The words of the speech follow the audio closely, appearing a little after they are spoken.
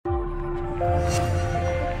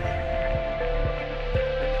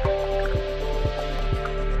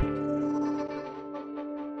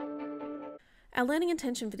Our learning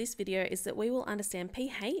intention for this video is that we will understand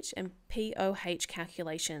pH and pOH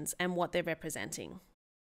calculations and what they're representing.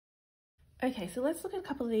 Okay, so let's look at a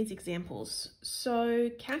couple of these examples. So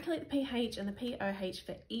calculate the pH and the pOH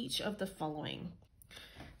for each of the following.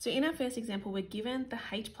 So in our first example, we're given the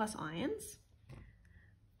H+ ions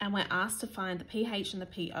and we're asked to find the pH and the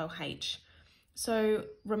pOH. So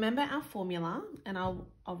remember our formula, and I'll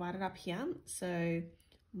write it up here. So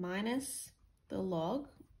minus the log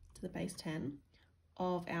to the base 10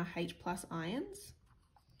 of our H+ ions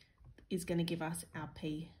is going to give us our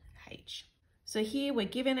pH. So here we're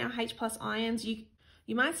given our H+ ions.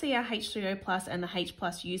 You might see our H3O+ and the H+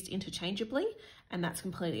 used interchangeably, and that's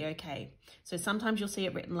completely okay. So sometimes you'll see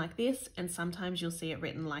it written like this, and sometimes you'll see it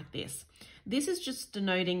written like this. This is just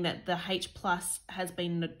denoting that the H+ has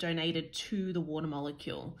been donated to the water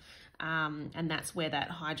molecule, and that's where that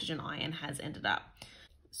hydrogen ion has ended up.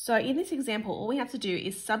 So in this example, all we have to do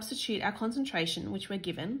is substitute our concentration, which we're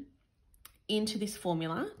given, into this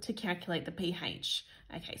formula to calculate the pH.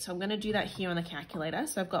 Okay, so I'm going to do that here on the calculator.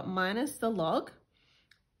 So I've got minus the log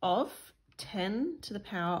of 10 to the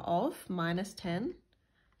power of minus 10.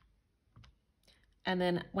 And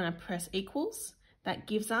then when I press equals, that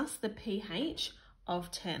gives us the pH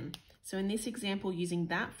of 10. So in this example, using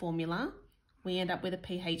that formula, we end up with a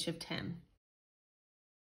pH of 10.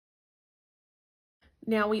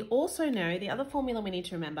 Now we also know the other formula we need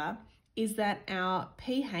to remember is that our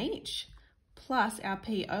pH plus our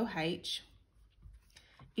pOH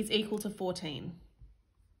is equal to 14.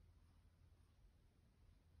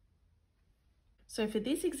 So for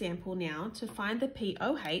this example now, to find the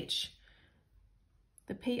pOH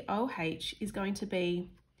is going to be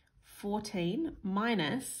 14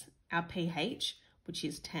 minus our pH, which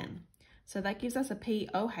is 10. So that gives us a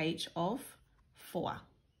pOH of 4.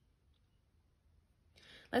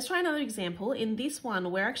 Let's try another example. In this one,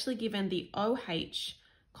 we're actually given the OH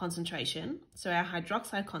concentration, so our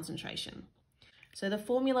hydroxide concentration. So the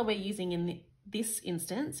formula we're using in this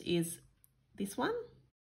instance is this one.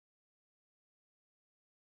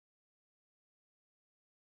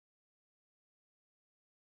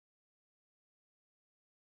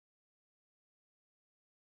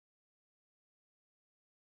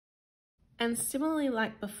 And similarly,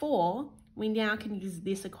 like before, we now can use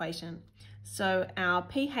this equation. So our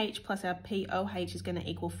pH plus our pOH is going to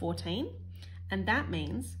equal 14. And that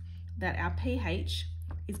means that our pH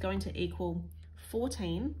is going to equal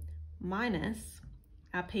 14 minus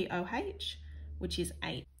our pOH, which is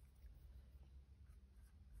 8.